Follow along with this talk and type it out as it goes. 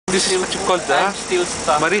This is what you call the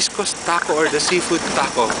Mariscos taco or the seafood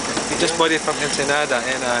taco. We just bought it from Ensenada,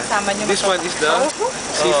 and this one is the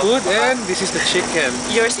seafood, and this is the chicken.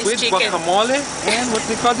 Yours is with chicken. Guacamole, and what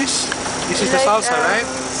do you call this? This is the salsa, right?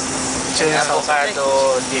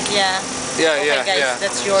 Avocado dip. Yeah. Yeah, Okay, guys, yeah.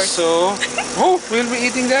 that's yours. So, we'll be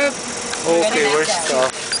eating that. Okay, we're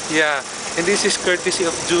stuffed. Yeah, and this is courtesy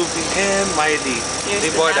of Juvie and Miley.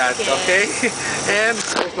 They bought that, okay? And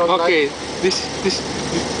okay, this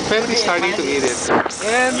Fenty is starting to eat it.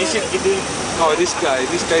 And You should eat it. oh, this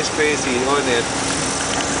guy's crazy on it.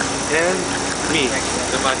 And me,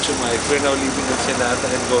 the Macho Mike. We're now leaving Ensenada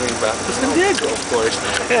and going back to San Diego, of course.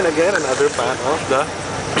 And again, another pan of the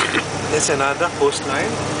Ensenada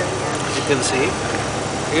coastline. As you can see,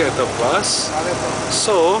 here at the bus.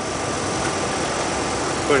 So,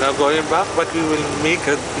 we're now going back, but we will make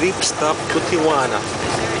a brief stop to Tijuana.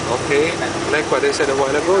 Okay? Like what I said a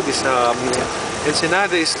while ago, this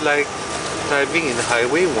Ensenada is like driving in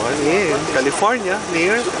Highway 1 in California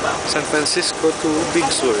near San Francisco to Big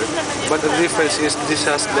Sur. But the difference is this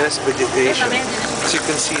has less vegetation. As you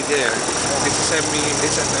can see there, it's an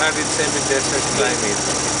arid semi-desert climate.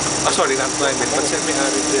 Oh, sorry, not climate, but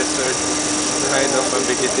semi-arid desert kind of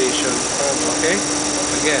vegetation. Okay?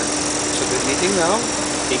 Again, so they're eating now.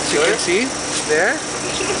 You can see, it's there.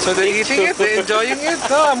 So they're eating it, they're enjoying it.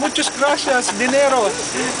 Oh, muchas gracias, dinero.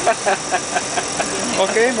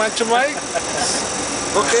 Okay, Macho Mike.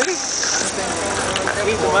 Okay.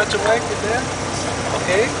 The Macho Mike is there.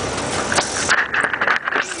 Okay.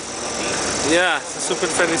 Yeah, super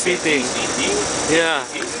felicitating. Yeah.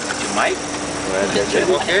 Mike?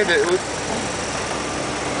 Okay, they're eating.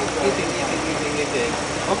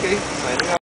 Okay, signing out.